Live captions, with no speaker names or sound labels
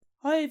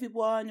Hi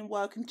everyone and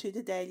welcome to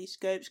the Daily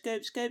Scopes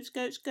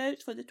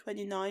for the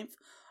 29th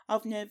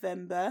of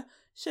November.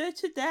 So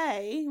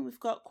today we've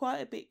got quite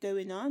a bit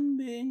going on.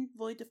 Moon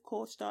void of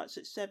course starts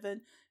at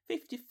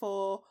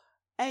 7:54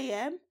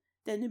 a.m.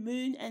 Then the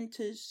moon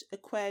enters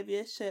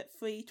Aquarius at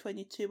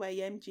 3:22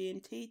 a.m.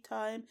 GMT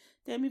time.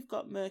 Then we've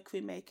got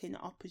Mercury making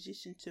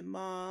opposition to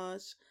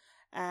Mars,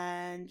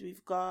 and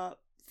we've got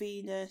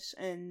Venus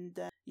and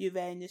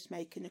Uranus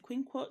making a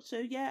quincunx. So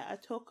yeah, I'll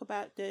talk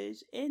about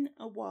those in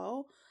a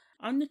while.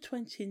 On the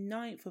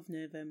 29th of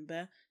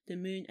November, the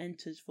moon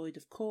enters void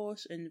of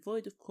course, and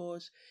void of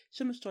course,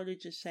 some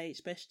astrologers say it's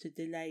best to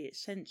delay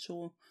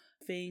essential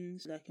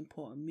things like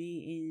important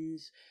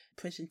meetings,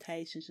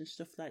 presentations and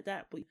stuff like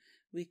that, but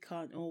we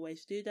can't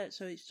always do that.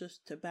 So it's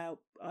just about,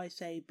 I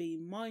say,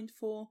 being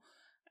mindful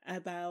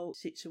about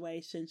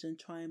situations and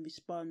try and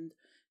respond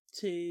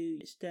to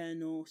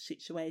external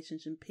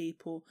situations and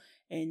people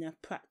in a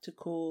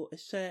practical,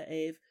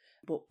 assertive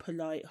but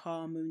polite,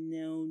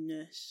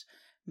 harmonious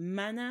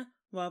manner,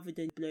 rather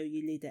than blow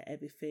your lid at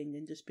everything,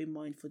 and just be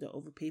mindful that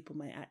other people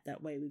may act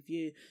that way with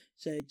you,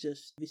 so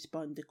just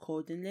respond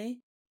accordingly.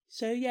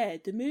 So yeah,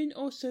 the moon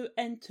also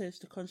enters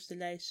the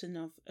constellation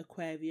of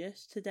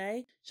Aquarius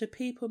today, so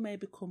people may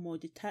become more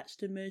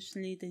detached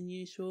emotionally than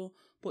usual,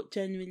 but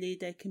generally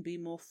they can be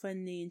more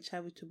friendly and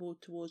charitable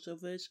towards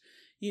others.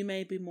 You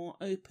may be more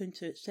open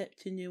to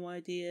accepting new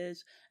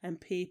ideas and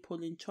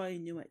people and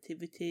trying new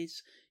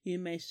activities. You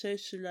may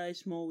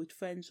socialise more with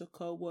friends or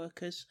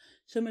co-workers.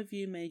 Some of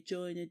you may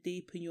join and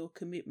deepen your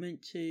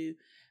commitment to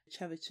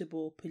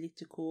charitable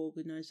political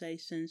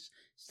organisations,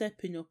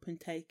 stepping up and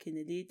taking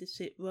a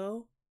leadership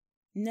role.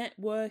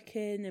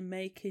 Networking and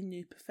making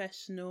new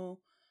professional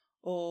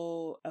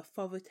or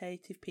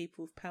authoritative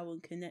people with power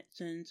and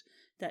connections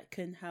that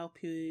can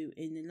help you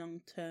in the long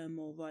term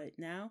or right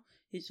now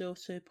is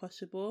also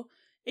possible.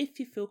 If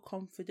you feel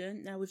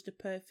confident, now is the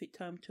perfect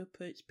time to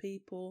approach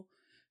people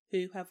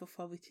who have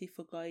authority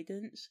for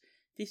guidance.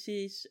 This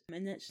is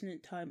an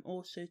excellent time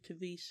also to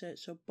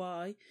research or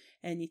buy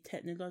any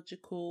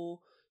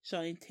technological,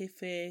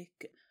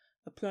 scientific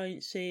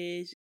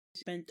appliances,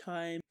 spend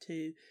time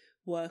to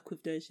work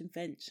with those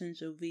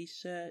inventions or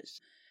research,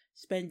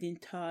 spending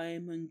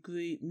time on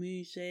group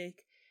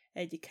music,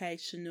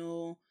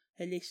 educational,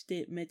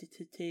 holistic,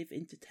 meditative,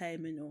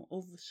 entertainment or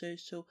other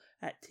social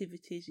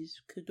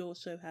activities could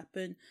also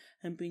happen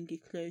and bring you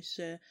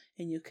closer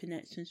in your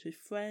connections with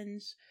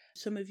friends.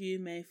 Some of you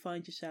may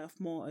find yourself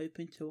more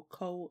open to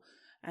occult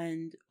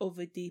and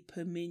other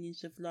deeper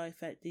meanings of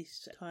life at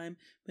this time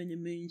when the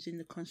moon's in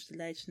the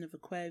constellation of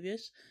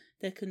Aquarius.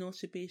 There can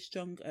also be a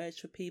strong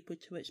urge for people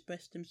to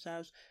express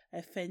themselves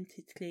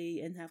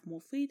authentically and have more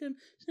freedom.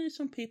 So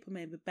some people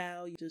may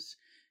rebel, just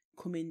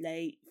come in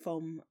late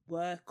from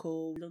work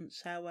or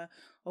lunch hour,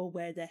 or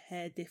wear their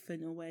hair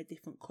different or wear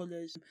different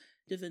colours.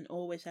 It doesn't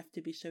always have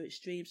to be so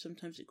extreme.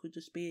 Sometimes it could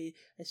just be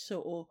a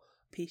subtle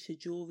piece of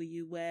jewellery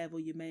you wear, or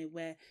you may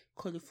wear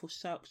colourful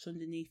socks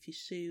underneath your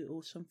suit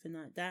or something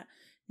like that.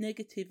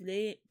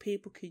 Negatively,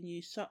 people can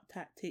use soft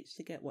tactics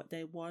to get what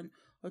they want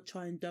or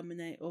try and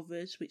dominate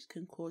others, which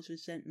can cause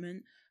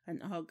resentment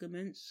and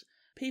arguments.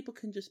 People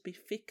can just be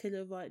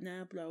fickler right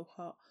now, blow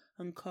hot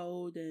and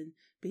cold, and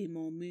be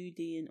more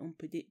moody and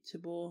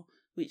unpredictable,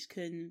 which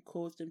can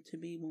cause them to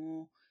be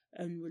more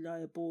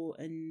unreliable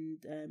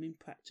and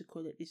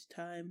impractical at this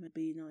time,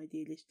 being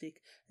idealistic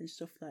and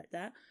stuff like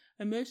that.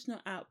 Emotional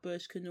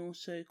outbursts can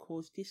also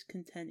cause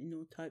discontent in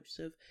all types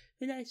of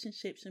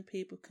relationships, and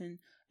people can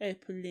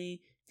openly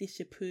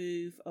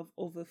disapprove of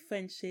other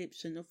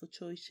friendships and other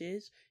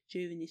choices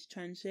during this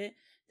transit.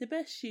 The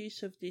best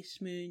use of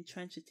this moon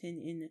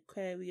transiting in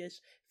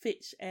Aquarius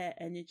fits air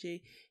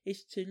energy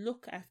is to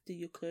look after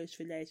your close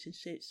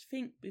relationships,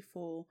 think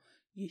before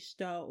you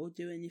start or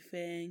do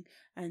anything,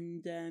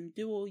 and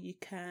do all you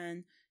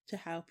can to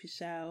help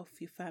yourself,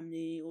 your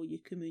family or your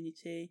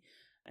community,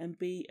 and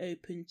be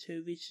open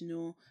to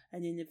original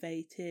and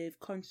innovative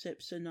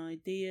concepts and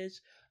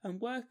ideas, and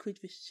work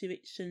with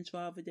restrictions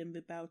rather than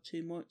rebel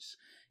too much.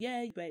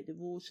 Yeah, you break the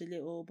rules a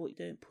little, but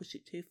don't push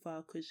it too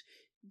far, because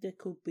there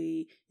could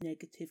be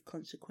negative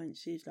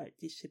consequences like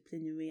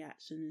disciplinary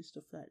action and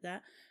stuff like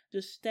that.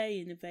 Just stay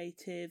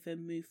innovative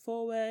and move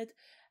forward.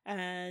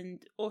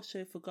 And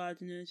also for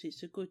gardeners,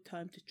 it's a good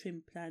time to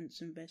trim plants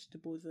and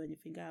vegetables or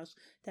anything else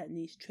that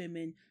needs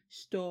trimming,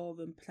 store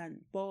and plant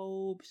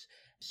bulbs.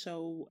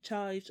 So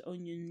chives,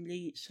 onion,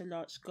 leeks,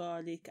 shallots,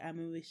 garlic,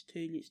 amaryllis,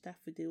 tulips,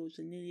 daffodils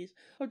and lilies.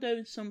 Although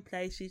in some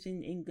places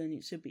in England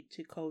it's a bit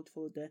too cold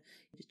for the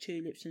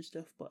tulips and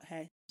stuff, but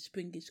hey,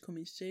 spring is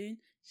coming soon.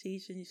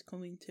 Season is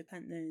coming to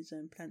plant those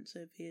plants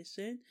over here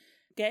soon.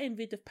 Getting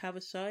rid of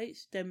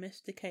parasites,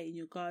 domesticating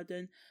your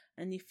garden,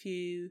 and if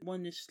you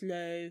want to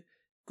slow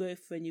growth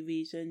for any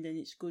reason, then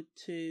it's good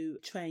to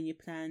train your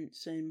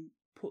plants and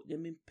put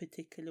them in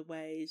particular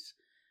ways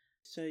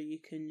so you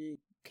can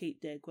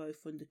keep their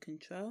growth under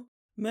control.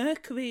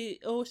 Mercury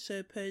also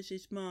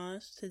opposes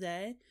Mars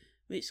today,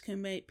 which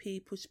can make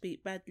people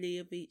speak badly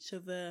of each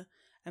other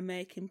and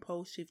make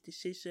impulsive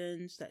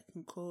decisions that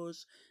can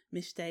cause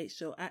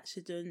mistakes or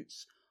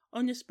accidents.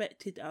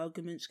 Unexpected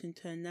arguments can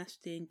turn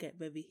nasty and get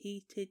very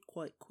heated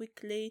quite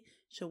quickly,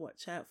 so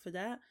watch out for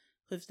that,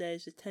 because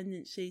there's a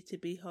tendency to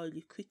be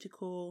highly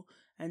critical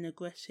and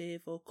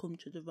aggressive or come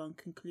to the wrong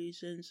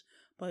conclusions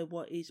by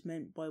what is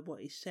meant by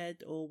what is said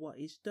or what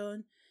is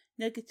done.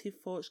 Negative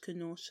thoughts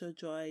can also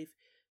drive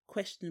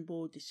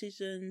questionable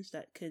decisions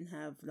that can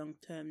have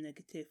long-term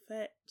negative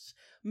effects.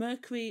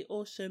 Mercury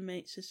also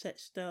makes a set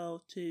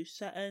style to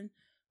Saturn,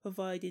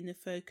 providing the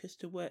focus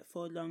to work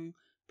for long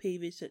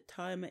periods of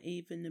time at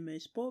even the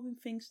most boring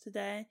things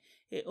today.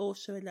 It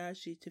also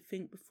allows you to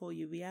think before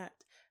you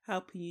react,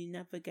 helping you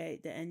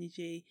navigate the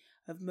energy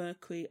of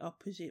Mercury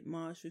opposite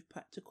Mars with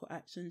practical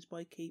actions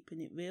by keeping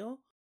it real.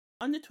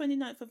 On the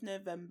 29th of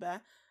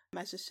November,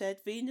 as I said,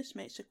 Venus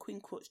makes a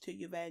quincunx to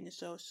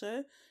Uranus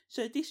also.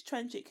 So this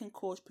transit can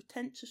cause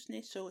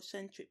pretentiousness or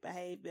eccentric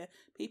behaviour,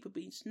 people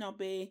being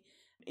snobby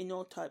in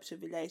all types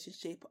of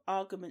relationship.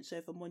 Arguments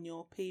over money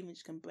or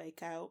appearance can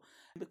break out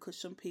because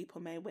some people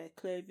may wear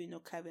clothing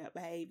or carry out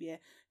behaviour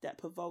that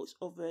provokes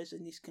others,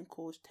 and this can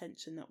cause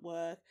tension at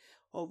work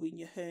or in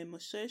your home or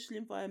social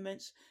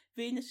environments.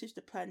 Venus is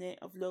the planet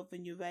of love,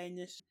 and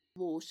Uranus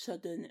rules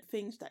sudden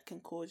things that can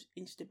cause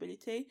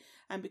instability,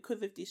 and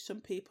because of this some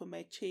people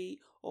may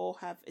cheat or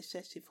have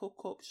excessive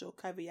hookups or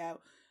carry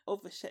out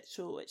other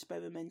sexual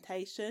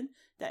experimentation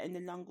that in the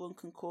long run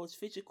can cause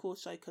physical,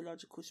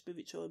 psychological,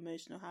 spiritual,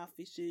 emotional health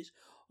issues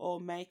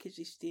or make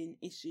existing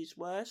issues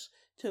worse.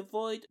 To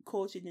avoid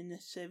causing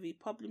unnecessary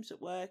problems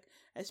at work,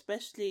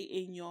 especially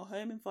in your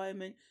home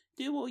environment,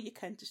 do all you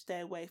can to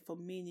stay away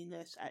from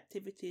meaningless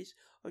activities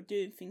or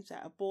doing things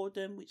out of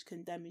boredom which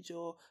can damage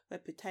your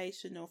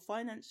reputation or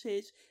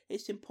finances.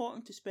 It's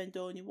important to spend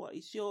only what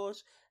is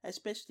yours,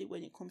 especially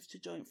when it comes to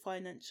joint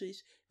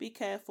finances. Be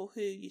careful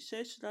who you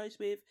socialise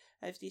with,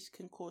 as this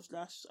can cause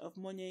loss of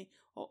money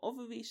or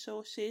other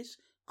resources.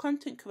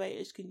 Content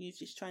creators can use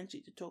this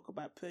transit to talk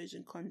about pros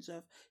and cons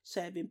of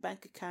saving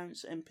bank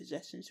accounts and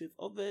possessions with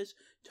others,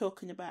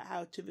 talking about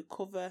how to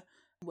recover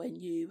when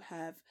you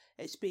have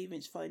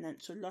experienced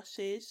financial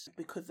losses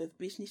because of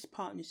business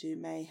partners who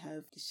may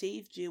have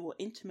deceived you, or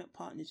intimate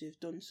partners who have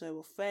done so,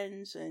 or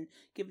friends, and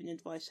giving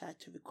advice how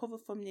to recover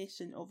from this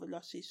and other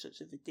losses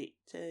such as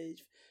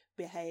addictive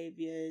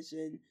behaviours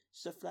and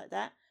stuff like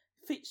that.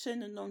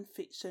 Fiction and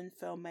non-fiction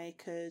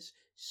filmmakers,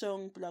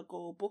 song, blog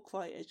or book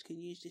writers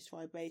can use this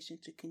vibration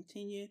to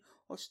continue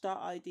or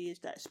start ideas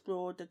that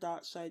explore the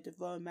dark side of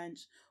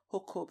romance,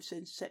 hookups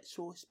and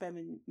sexual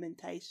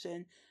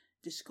experimentation,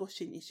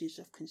 discussing issues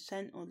of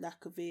consent or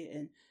lack of it,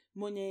 and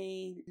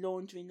money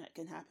laundering that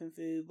can happen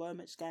through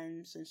romance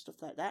scams and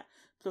stuff like that,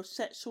 plus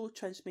sexual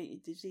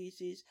transmitted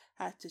diseases,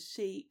 how to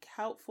seek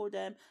help for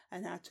them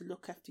and how to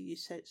look after your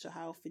sexual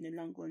health in the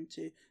long run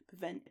to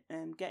prevent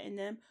getting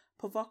them.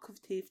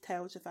 Provocative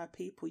tales of how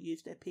people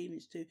use their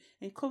appearance to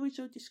encourage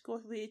or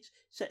discourage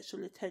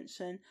sexual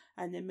attention,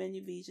 and the many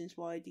reasons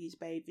why these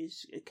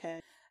behaviours occur.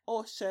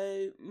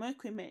 Also,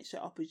 Mercury makes an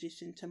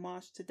opposition to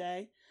Mars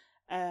today.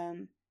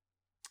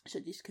 So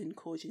this can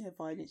cause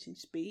violence in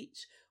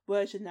speech.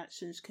 Words and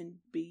actions can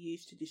be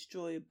used to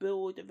destroy or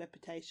build a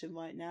reputation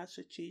right now,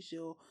 so choose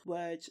your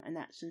words and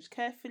actions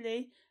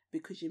carefully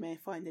because you may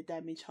find the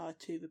damage hard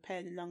to repair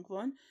in the long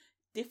run.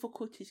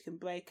 Difficulties can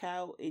break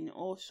out in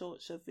all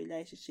sorts of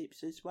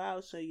relationships as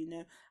well, so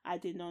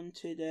adding on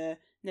to the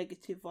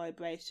negative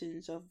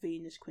vibrations of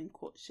Venus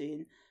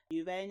quincunxing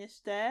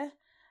Uranus there.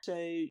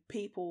 So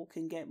people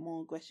can get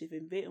more aggressive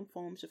in written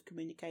forms of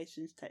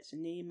communications, texts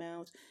and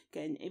emails,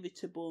 getting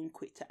irritable and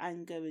quick to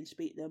anger and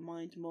speak their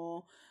mind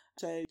more.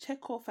 So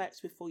check all facts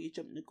before you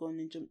jump the gun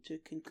and jump to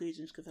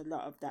conclusions, because a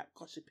lot of that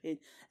gossiping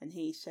and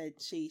he said,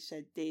 she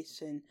said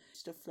this and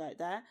stuff like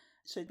that.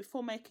 So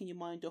before making your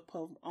mind up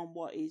on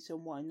what is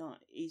and what not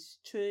is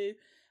true,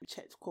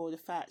 check all the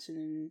facts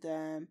and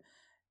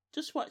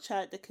just watch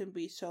out. There can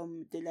be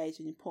some delays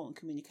in important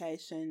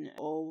communication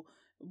or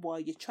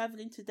while you're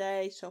travelling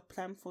today, so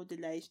plan for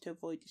delays to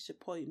avoid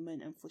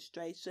disappointment and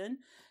frustration.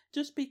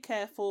 Just be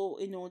careful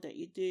in all that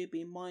you do,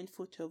 be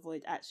mindful to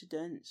avoid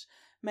accidents.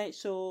 Make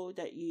sure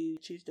that you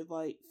choose the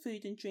right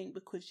food and drink,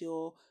 because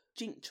your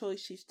drink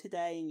choices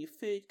today and your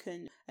food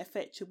can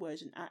affect your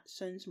words and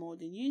actions more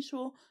than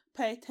usual.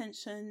 Pay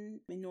attention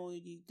in all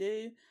you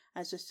do,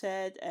 as I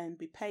said, and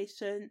be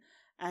patient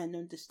and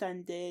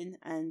understanding,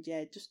 and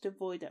just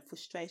avoid that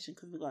frustration,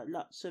 because we've got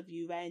lots of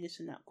Uranus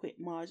and that quick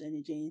Mars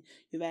energy, and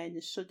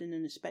Uranus sudden and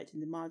unexpected,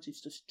 the Mars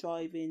is just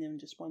driving and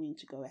just wanting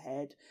to go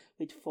ahead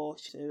with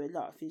force, so a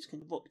lot of things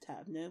can erupt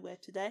out of nowhere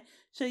today.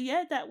 So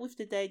that was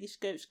the daily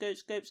scopes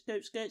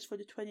for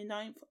the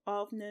 29th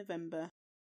of November.